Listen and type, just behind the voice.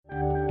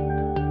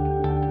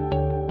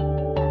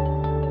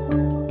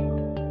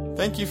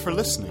Thank you for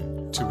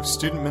listening to a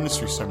student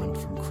ministry sermon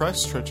from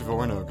Christ Church of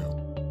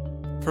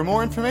Oronogo. For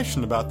more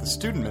information about the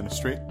student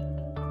ministry,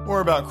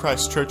 or about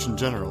Christ Church in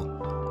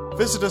general,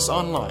 visit us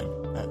online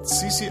at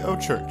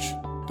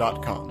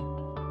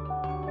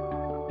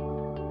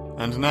ccochurch.com.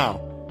 And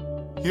now,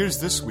 here's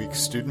this week's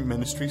student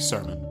ministry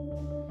sermon.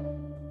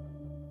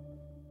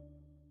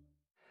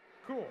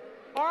 Cool.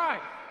 All right,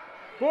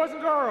 boys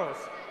and girls,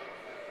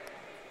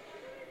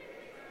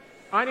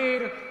 I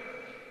need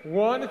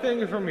one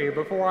thing from you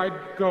before I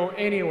go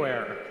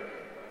anywhere.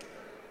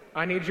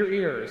 I need your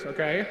ears,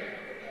 okay?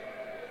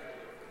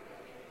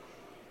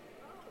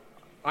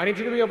 I need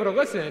you to be able to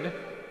listen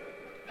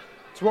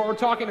to what we're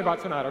talking about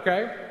tonight,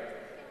 okay?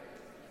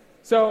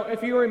 So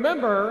if you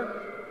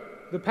remember,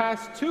 the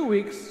past 2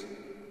 weeks,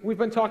 we've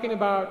been talking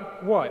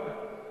about what?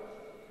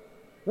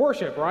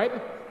 Worship, right?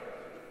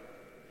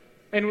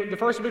 And the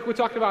first week we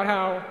talked about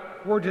how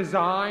we're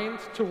designed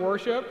to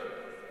worship,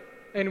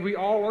 and we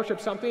all worship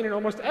something, and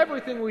almost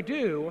everything we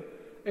do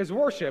is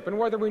worship. And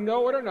whether we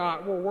know it or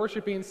not, we're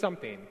worshiping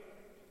something,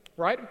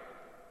 right?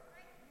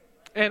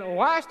 And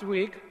last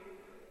week,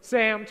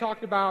 Sam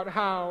talked about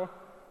how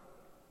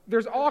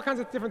there's all kinds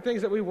of different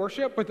things that we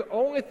worship, but the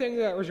only thing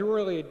that was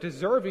really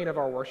deserving of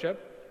our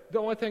worship, the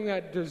only thing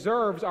that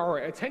deserves our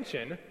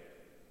attention,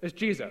 is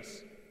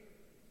Jesus.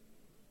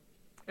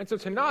 And so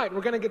tonight,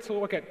 we're going to get to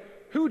look at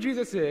who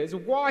Jesus is,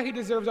 why he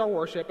deserves our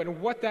worship, and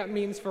what that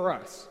means for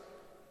us.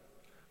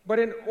 But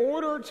in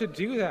order to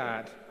do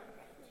that,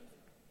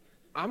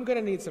 I'm going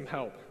to need some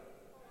help.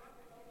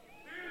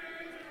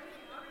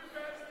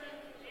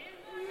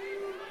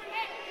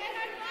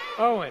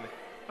 Owen,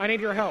 I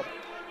need your help.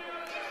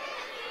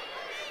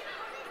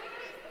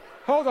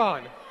 Hold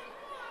on.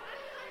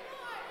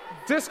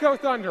 Disco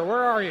Thunder,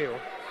 where are you?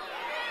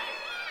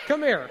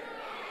 Come here.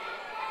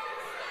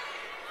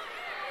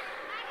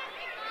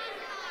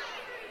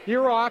 You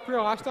were up here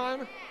last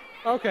time?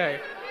 Okay.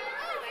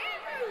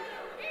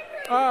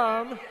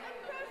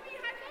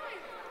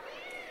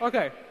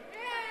 Okay.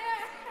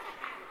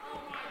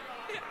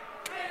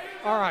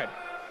 All right.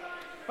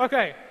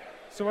 Okay.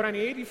 So what I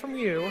need from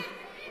you,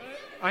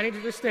 I need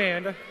you to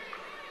stand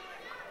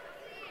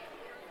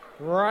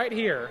right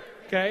here,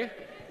 okay?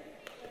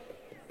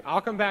 I'll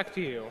come back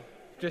to you.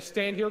 Just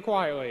stand here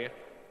quietly,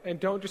 and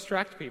don't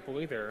distract people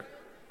either.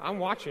 I'm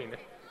watching.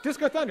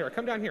 Disco Thunder,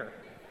 come down here.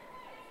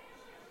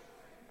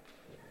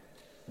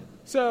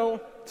 So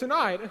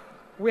tonight,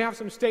 we have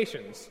some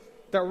stations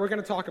that we're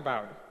going to talk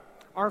about.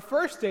 Our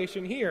first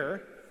station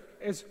here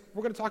is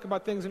we're going to talk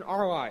about things in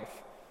our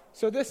life.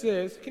 So this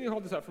is, can you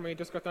hold this up for me,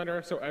 Disco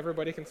Thunder, so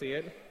everybody can see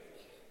it?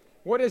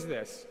 What is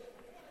this?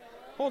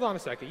 Hold on a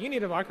second. You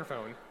need a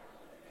microphone.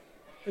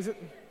 Is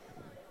it?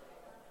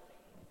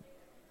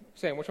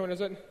 Sam, which one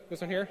is it?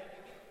 This one here?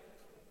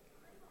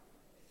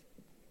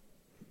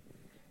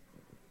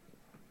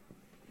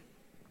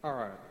 All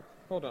right.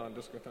 Hold on,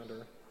 Disco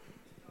Thunder.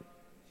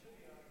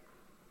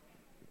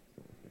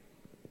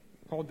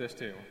 Hold this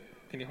too.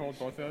 Can you hold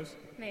both those?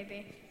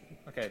 Maybe.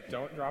 Okay,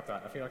 don't drop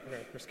that. I feel like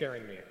you're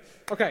scaring me.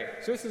 Okay,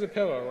 so this is a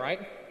pillow,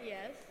 right?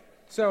 Yes.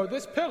 So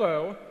this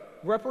pillow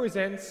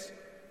represents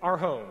our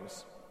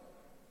homes.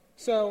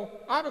 So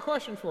I have a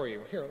question for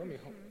you. Here, let me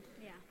hold.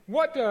 Yeah.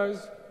 What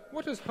does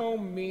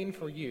home mean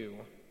for you?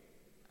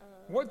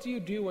 What do you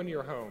do when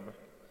you're home?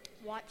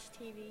 Watch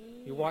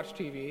TV. You watch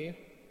TV?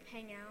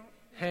 Hang out.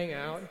 Hang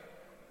out?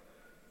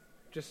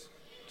 Just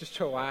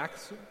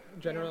chillax,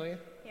 generally?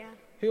 Yeah.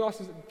 Who else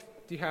do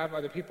you have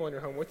other people in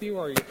your home with you,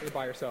 or are you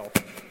by yourself? I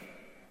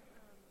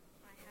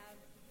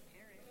have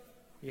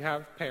parents. You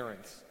have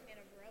parents. And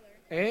a brother.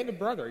 And a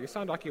brother. You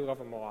sound like you love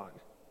them a lot.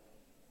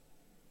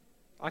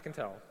 I can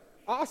tell.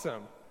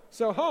 Awesome.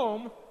 So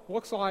home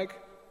looks like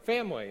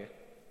family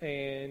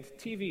and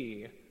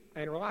TV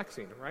and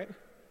relaxing, right?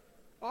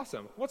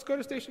 Awesome. Let's go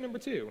to station number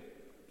 2.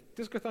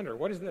 Disco Thunder,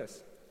 what is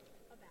this?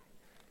 A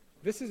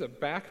backpack. This is a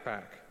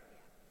backpack.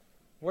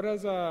 What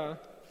does, so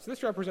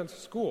this represents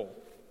school,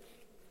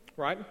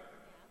 right?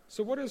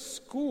 So what does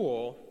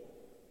school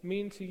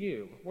mean to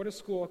you? What does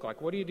school look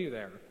like? What do you do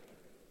there?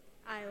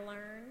 I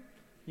learn.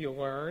 You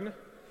learn.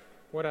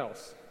 What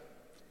else?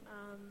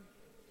 I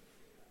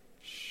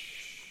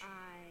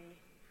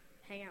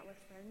hang out with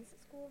friends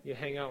at school. You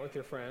hang out with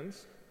your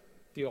friends.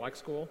 Do you like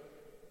school?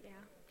 Yeah.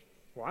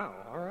 Wow,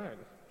 all right.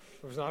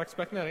 I was not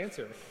expecting that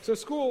answer. So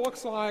school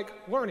looks like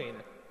learning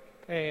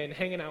and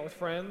hanging out with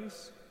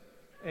friends.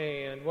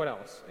 And what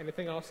else?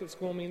 Anything else that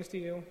school means to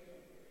you?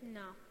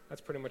 No.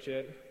 That's pretty much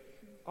it.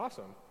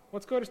 Awesome.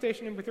 Let's go to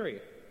station number 3.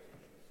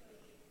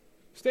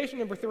 Station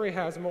number 3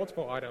 has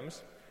multiple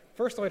items.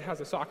 Firstly, it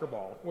has a soccer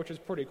ball, which is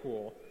pretty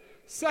cool.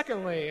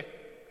 Secondly,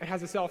 it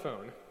has a cell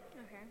phone.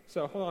 Okay.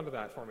 So hold on to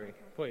that for me,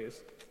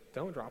 please.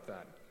 Don't drop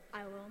that.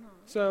 I will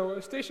not. So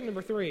station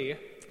number 3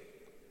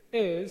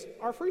 is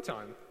our free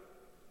time.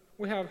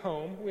 We have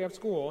home, we have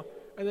school,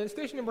 and then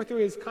station number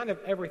 3 is kind of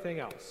everything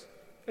else.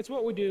 It's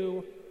what we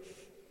do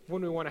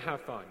when we want to have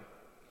fun.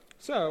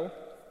 So,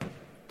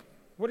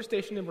 what does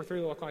station number 3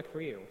 look like for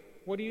you?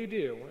 What do you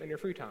do in your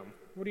free time?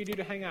 What do you do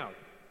to hang out?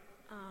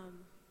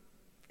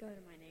 Go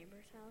to my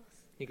neighbor's house.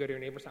 You go to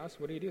your neighbor's house.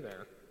 What do you do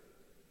there?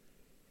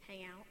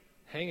 Hang out.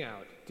 Hang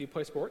out. Do you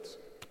play sports?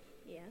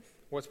 Yes.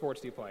 What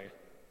sports do you play?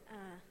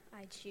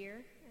 I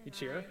cheer. And You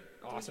cheer?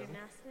 I Awesome. Do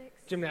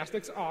gymnastics.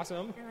 Gymnastics,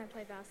 awesome. And I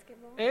play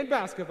basketball. And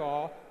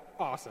basketball,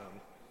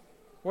 awesome.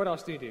 What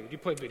else do? Do you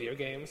play video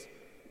games?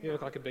 You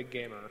look like a big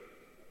gamer.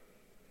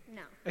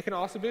 No. It can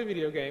also be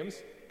video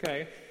games.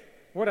 Okay.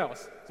 What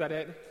else? Is that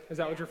it? Is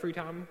that what your free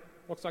time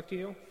looks like to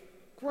you?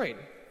 Great.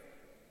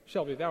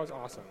 Shelby, that was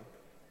awesome.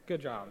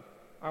 Good job.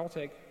 I will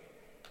take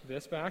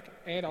this back,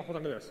 and I'll hold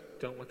on to this.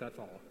 Don't let that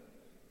fall.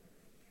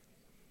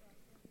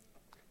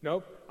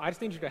 Nope. I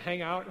just need you to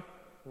hang out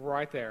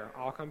right there.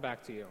 I'll come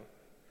back to you.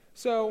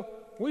 So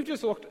we've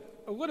just looked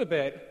a little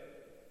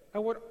bit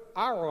at what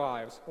our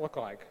lives look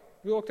like.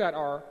 We looked at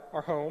our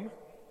home,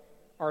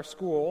 our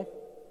school,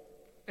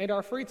 and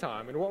our free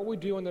time, and what we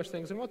do in those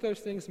things, and what those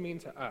things mean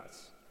to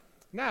us.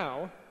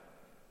 Now,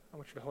 I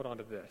want you to hold on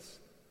to this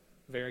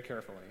very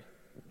carefully.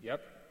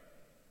 Yep.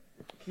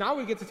 Now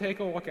we get to take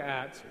a look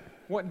at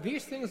what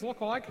these things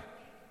look like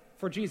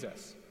for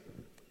Jesus.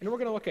 And we're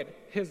going to look at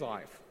his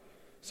life.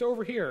 So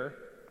over here,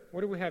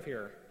 what do we have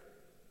here?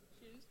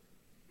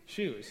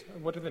 Shoes.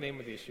 What are the name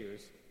of these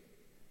shoes?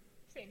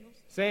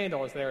 Sandals.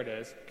 Sandals, there it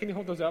is. Can you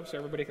hold those up so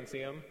everybody can see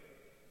them?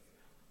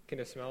 Can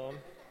you smell them?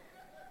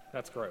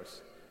 That's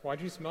gross. Why'd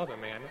you smell them,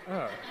 man?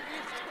 Oh.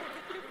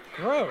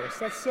 Gross.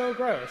 That's so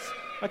gross.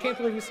 I can't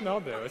believe you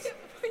smelled those.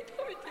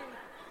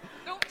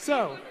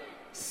 So,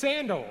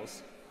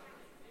 sandals.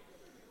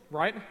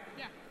 Right?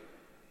 Yeah.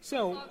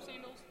 So, Love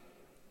sandals.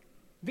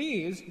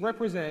 these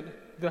represent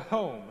the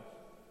home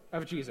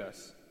of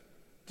Jesus.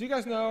 Do you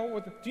guys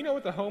know do you know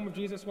what the home of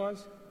Jesus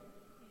was?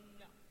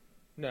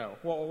 No.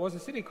 Well, it was a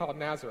city called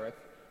Nazareth,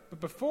 but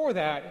before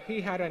that, he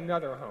had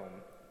another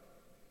home.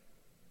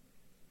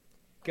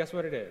 Guess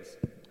what it is?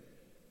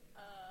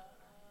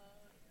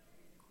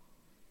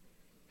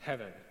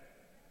 Heaven.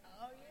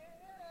 Oh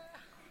yeah.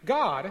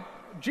 God,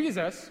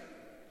 Jesus,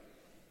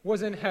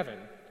 was in heaven.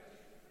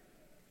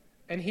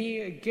 And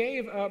he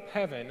gave up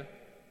heaven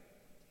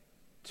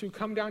to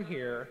come down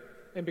here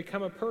and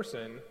become a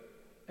person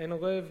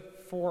and live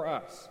for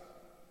us.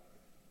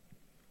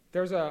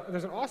 There's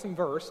an awesome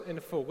verse in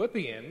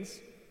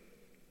Philippians.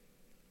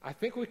 I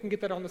think we can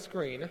get that on the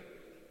screen.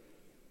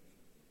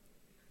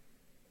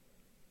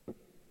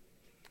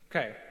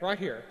 Okay, right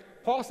here.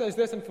 Paul says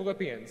this in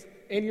Philippians: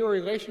 in your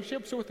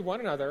relationships with one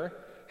another,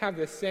 have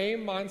the same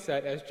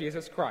mindset as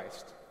Jesus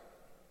Christ,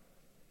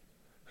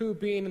 who,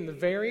 being in the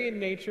very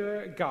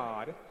nature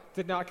God,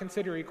 did not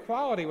consider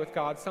equality with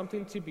God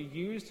something to be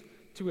used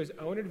to his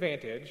own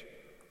advantage.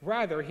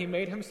 Rather, he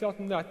made himself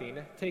nothing,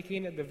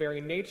 taking the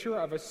very nature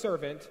of a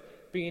servant,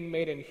 being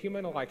made in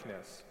human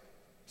likeness.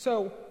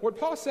 So, what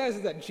Paul says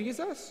is that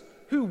Jesus,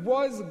 who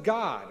was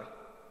God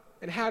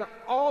and had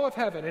all of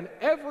heaven and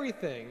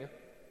everything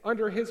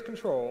under his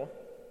control,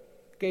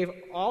 gave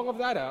all of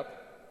that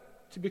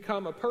up to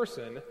become a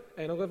person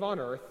and live on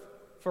earth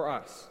for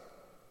us.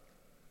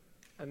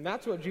 And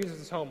that's what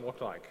Jesus' home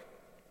looked like.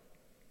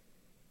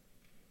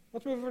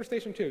 Let's move over to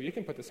station 2. You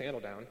can put the sandal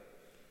down.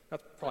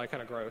 That's probably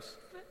kind of gross.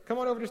 Come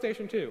on over to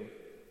station 2.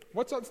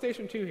 What's on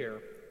station 2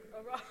 here?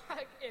 A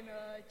rock and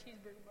a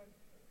cheeseburger bun.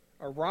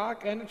 A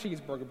rock and a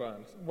cheeseburger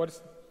bun.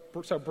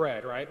 So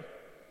bread, right?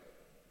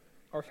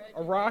 Or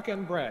a rock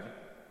and bread.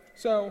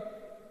 So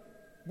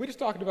we just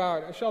talked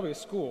about Shelby's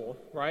school,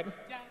 right?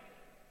 Yeah.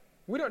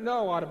 We don't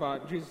know a lot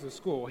about Jesus'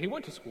 school. He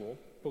went to school,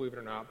 believe it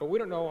or not, but we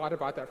don't know a lot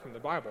about that from the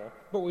Bible.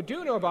 What we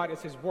do know about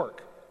is his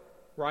work,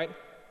 right?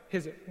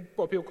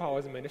 What people call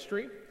his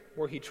ministry,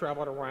 where he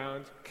traveled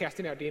around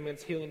casting out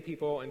demons, healing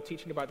people, and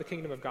teaching about the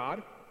kingdom of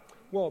God.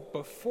 Well,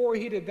 before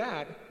he did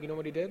that, you know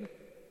what he did?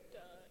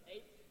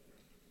 Ate.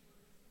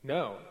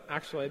 No,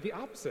 actually the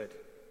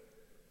opposite.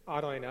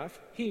 Oddly enough,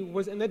 he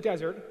was in the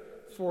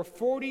desert for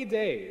 40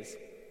 days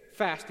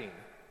fasting.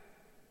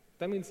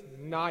 That means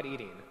not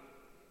eating.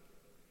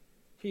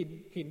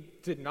 He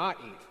did not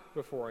eat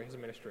before his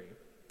ministry.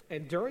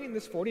 And during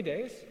this 40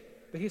 days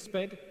that he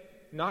spent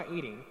not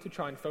eating to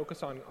try and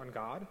focus on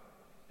God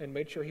and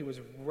made sure he was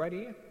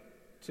ready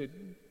to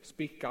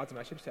speak God's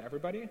message to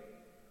everybody,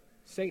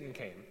 Satan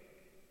came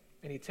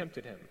and he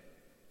tempted him.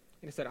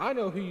 And he said, I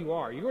know who you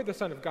are. You are the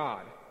Son of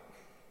God.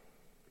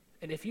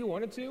 And if you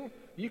wanted to,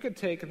 you could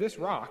take this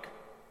rock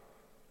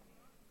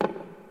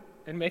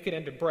and make it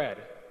into bread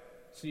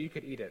so you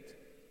could eat it.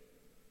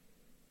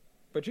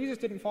 But Jesus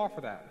didn't fall for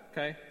that,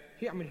 okay?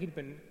 He'd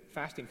been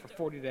fasting for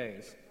 40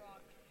 days.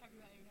 How could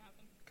that even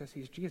happen? Because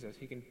he's Jesus.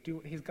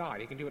 He's God.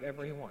 He can do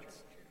whatever he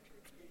wants.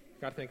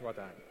 Got to think about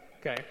that,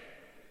 okay?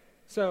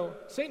 So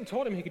Satan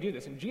told him he could do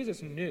this, and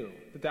Jesus knew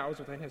that that was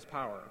within his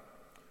power.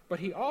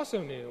 But he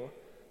also knew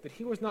that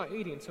he was not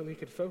eating so he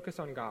could focus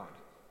on God.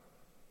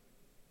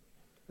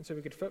 And so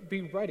he could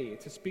be ready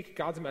to speak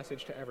God's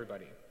message to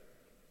everybody.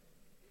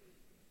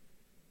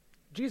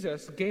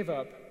 Jesus gave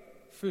up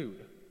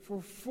food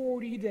for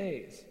 40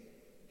 days.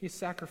 He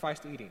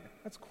sacrificed eating.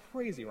 That's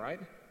crazy, right?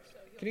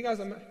 Can you guys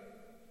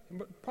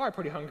probably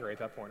pretty hungry at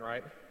that point,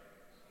 right?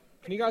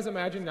 Can you guys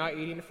imagine not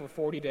eating for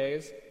 40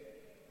 days?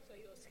 So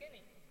he was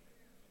skinny.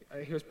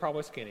 He was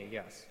probably skinny,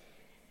 yes.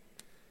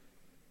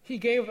 He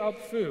gave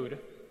up food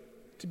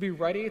to be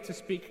ready to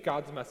speak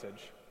God's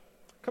message.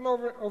 Come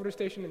over to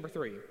station number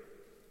 3.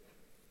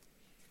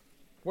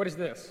 What is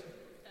this?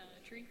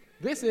 Tree.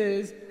 This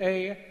is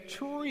a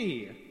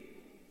tree.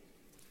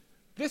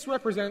 This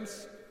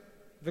represents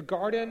the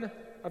Garden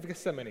of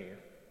Gethsemane.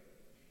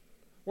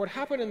 What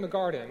happened in the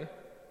garden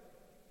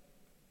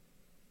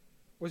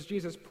was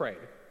Jesus prayed.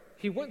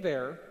 He went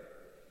there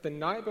the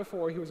night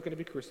before he was going to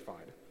be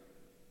crucified.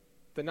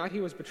 The night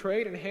he was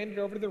betrayed and handed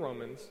over to the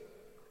Romans,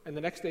 and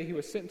the next day he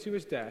was sent to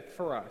his death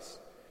for us.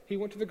 He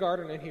went to the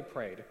garden and he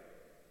prayed.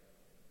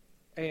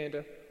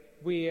 And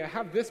we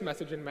have this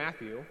message in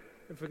Matthew,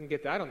 if we can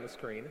get that on the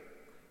screen.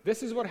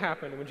 This is what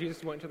happened when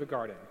Jesus went to the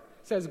garden.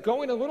 It says,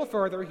 going a little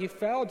further, he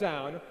fell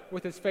down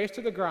with his face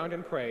to the ground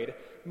and prayed,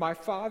 "My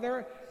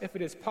Father, if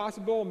it is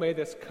possible, may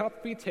this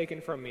cup be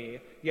taken from me,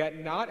 yet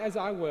not as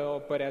I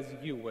will, but as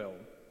you will."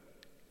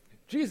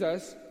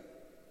 Jesus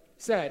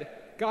said,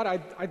 God,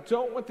 I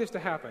don't want this to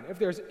happen. If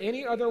there's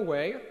any other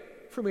way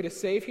for me to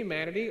save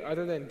humanity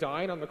other than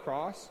dying on the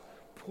cross,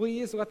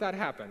 please let that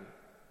happen.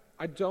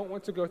 I don't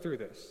want to go through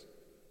this.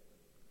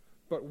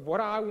 But what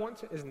I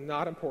want is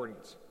not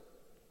important.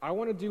 I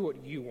want to do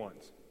what you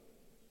want.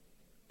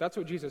 That's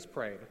what Jesus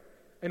prayed.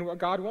 And what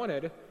God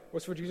wanted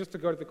was for Jesus to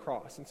go to the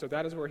cross, and so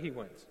that is where he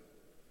went.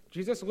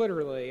 Jesus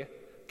literally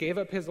gave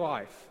up his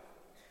life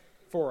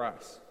for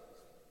us.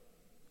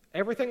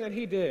 Everything that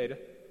he did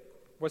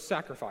was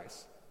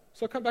sacrifice.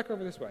 So come back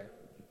over this way.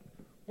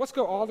 Let's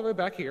go all the way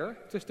back here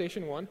to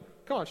station 1.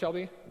 Come on,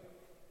 Shelby.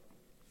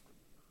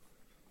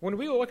 When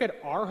we look at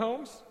our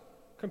homes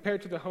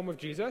compared to the home of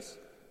Jesus,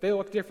 they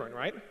look different,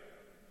 right?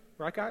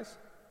 Right, guys?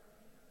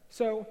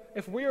 So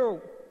if we're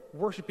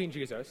worshiping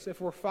Jesus, if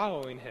we're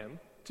following him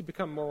to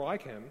become more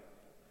like him,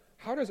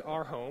 how does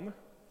our home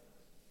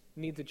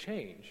need to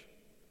change?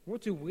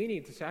 What do we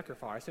need to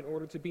sacrifice in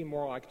order to be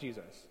more like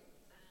Jesus?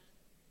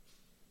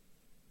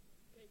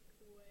 Take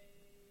away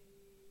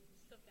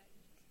stuff that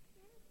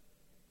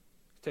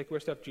Take away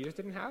stuff Jesus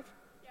didn't have?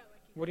 Yeah, like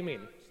What do you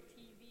mean? couch,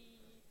 TV,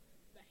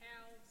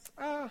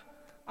 the house.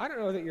 I don't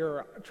know that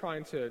you're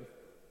trying to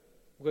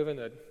live in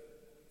the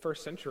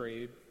first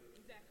century,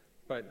 Exactly.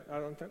 but I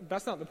don't think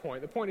that's not the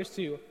point. The point is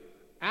to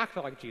act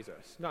like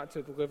Jesus, not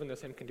to live in the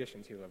same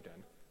conditions he lived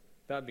in.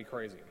 That would be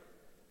crazy.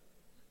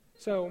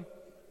 So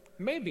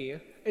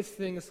maybe it's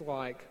things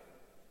like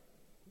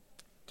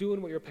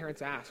doing what your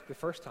parents asked the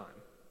first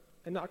time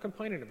and not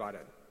complaining about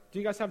it. Do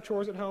you guys have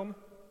chores at home?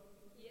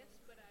 Yes,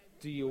 but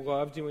I Do you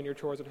love doing your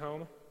chores at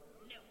home?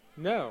 no.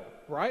 No,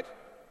 right?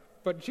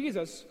 But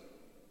Jesus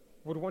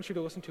would want you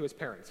to listen to his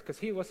parents because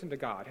he listened to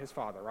God, his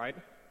Father, right?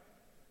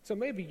 So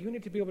maybe you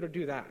need to be able to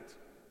do that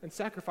and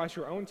sacrifice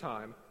your own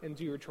time and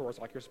do your chores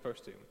like you're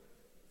supposed to.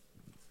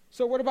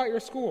 So what about your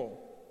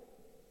school?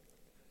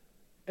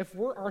 If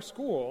our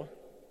school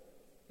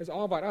is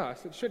all about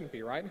us, it shouldn't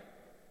be, right?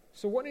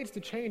 So what needs to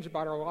change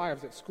about our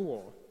lives at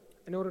school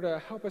in order to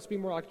help us be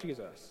more like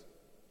Jesus?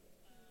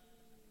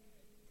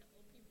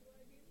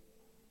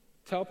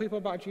 Tell people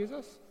about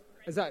Jesus?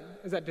 Is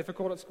that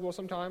difficult at school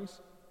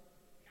sometimes?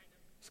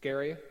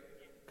 Scary?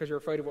 Because you're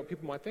afraid of what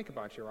people might think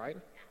about you, right?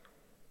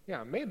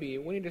 Yeah, maybe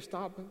we need to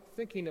stop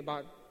thinking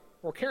about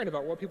or caring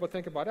about what people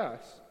think about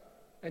us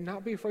and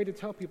not be afraid to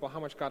tell people how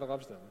much God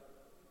loves them.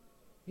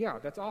 Yeah,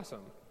 that's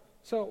awesome.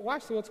 So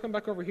lastly, let's come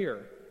back over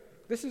here.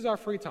 This is our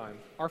free time,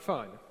 our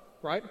fun,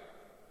 right?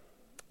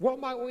 What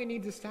might we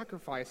need to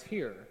sacrifice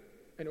here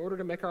in order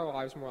to make our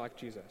lives more like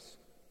Jesus?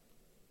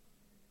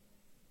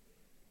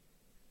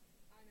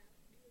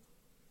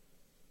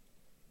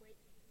 Wait.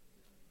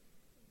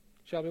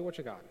 Shelby, what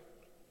you got?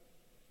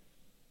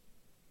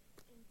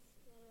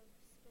 Instead of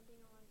spending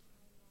a lot of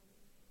time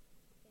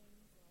on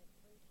things like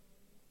free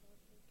time and stuff,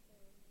 we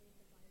could read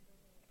the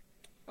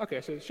Bible.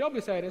 Okay, so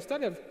Shelby said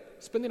instead of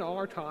spending all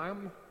our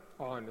time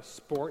on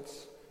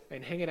sports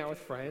and hanging out with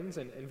friends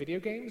and video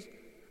games,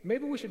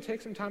 maybe we should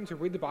take some time to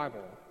read the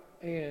Bible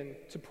and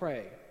to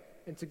pray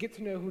and to get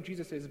to know who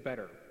Jesus is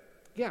better.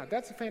 Yeah,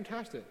 that's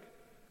fantastic.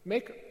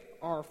 Make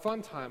our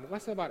fun time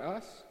less about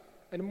us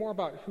and more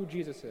about who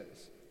Jesus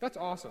is. That's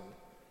awesome.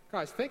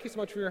 Guys, thank you so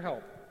much for your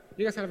help.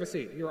 You guys have a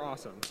seat. You're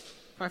awesome.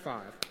 High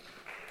five.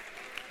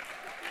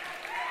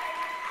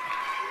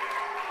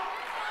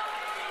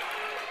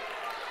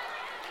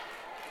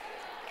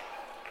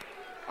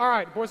 All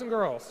right, boys and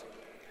girls.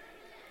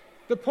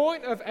 The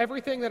point of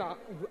everything that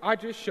I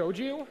just showed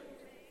you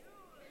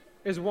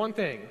is one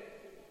thing.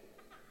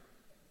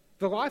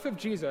 The life of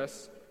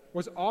Jesus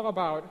was all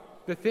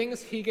about the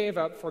things he gave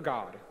up for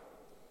God.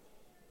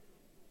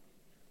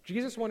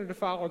 Jesus wanted to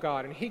follow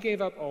God, and he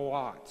gave up a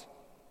lot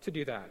to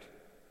do that.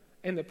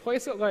 And the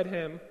place that led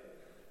him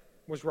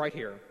was right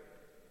here.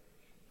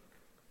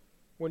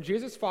 When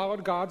Jesus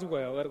followed God's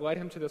will, it led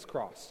him to this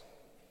cross.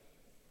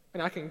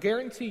 And I can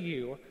guarantee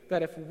you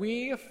that if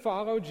we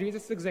follow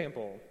Jesus'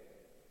 example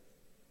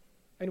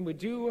and we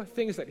do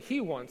things that he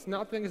wants,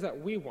 not things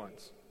that we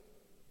want,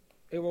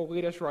 it will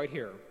lead us right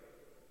here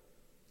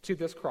to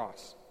this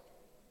cross.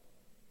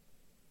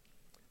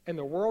 And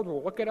the world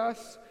will look at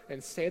us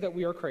and say that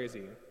we are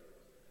crazy.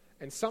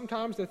 And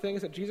sometimes the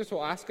things that Jesus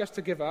will ask us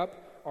to give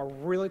up are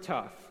really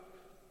tough,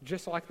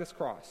 just like this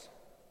cross.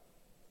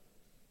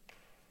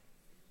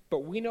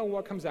 But we know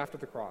what comes after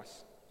the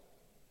cross.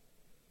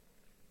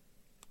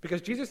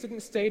 Because Jesus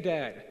didn't stay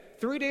dead.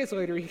 3 days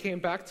later, he came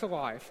back to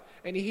life,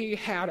 and he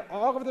had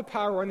all of the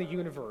power in the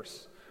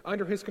universe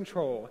under his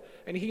control,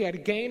 and he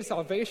had gained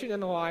salvation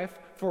and life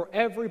for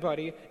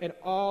everybody in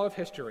all of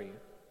history.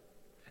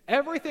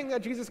 Everything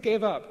that Jesus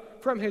gave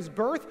up, from his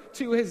birth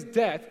to his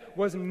death,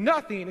 was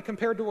nothing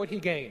compared to what he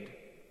gained.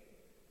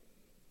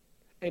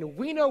 And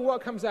we know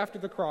what comes after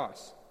the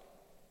cross.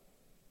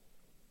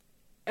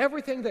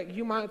 Everything that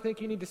you might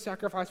think you need to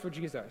sacrifice for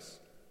Jesus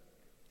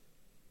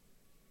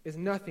is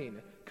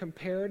nothing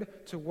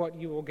compared to what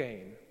you will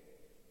gain.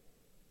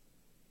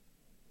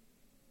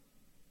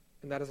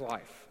 And that is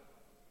life.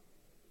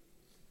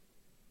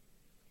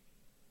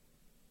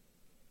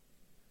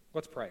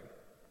 Let's pray.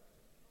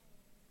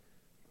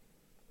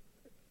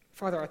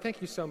 Father, I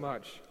thank you so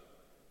much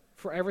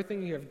for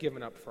everything you have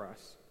given up for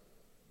us.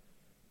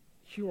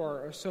 You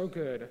are so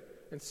good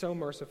and so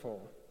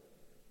merciful,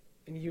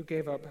 and you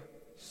gave up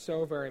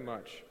so very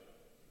much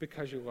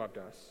because you loved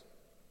us.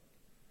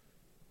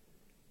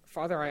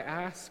 Father, I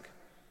ask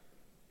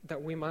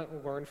that we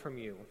might learn from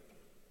you,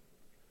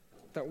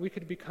 that we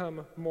could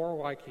become more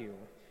like you,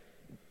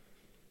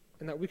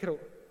 and that we could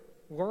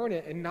learn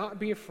it and not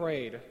be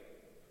afraid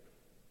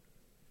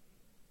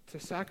to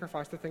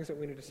sacrifice the things that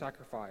we need to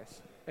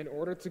sacrifice in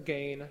order to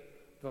gain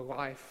the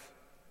life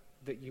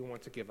that you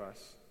want to give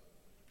us.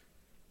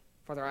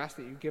 Father, I ask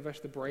that you give us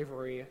the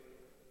bravery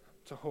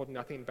to hold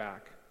nothing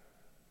back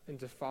and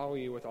to follow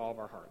you with all of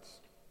our hearts.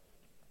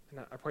 And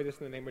I pray this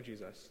in the name of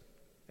Jesus.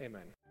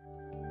 Amen.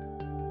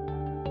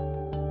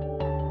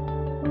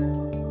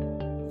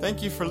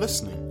 Thank you for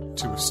listening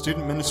to a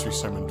student ministry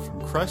sermon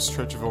from Christ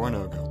Church of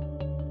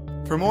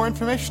Oronogo. For more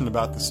information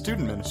about the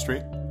student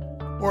ministry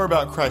or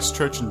about Christ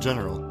Church in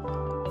general,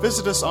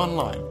 visit us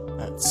online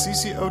at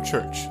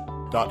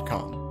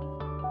ccochurch.com.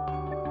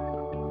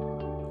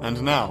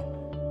 And now,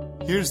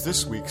 here's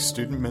this week's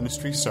student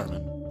ministry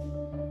sermon.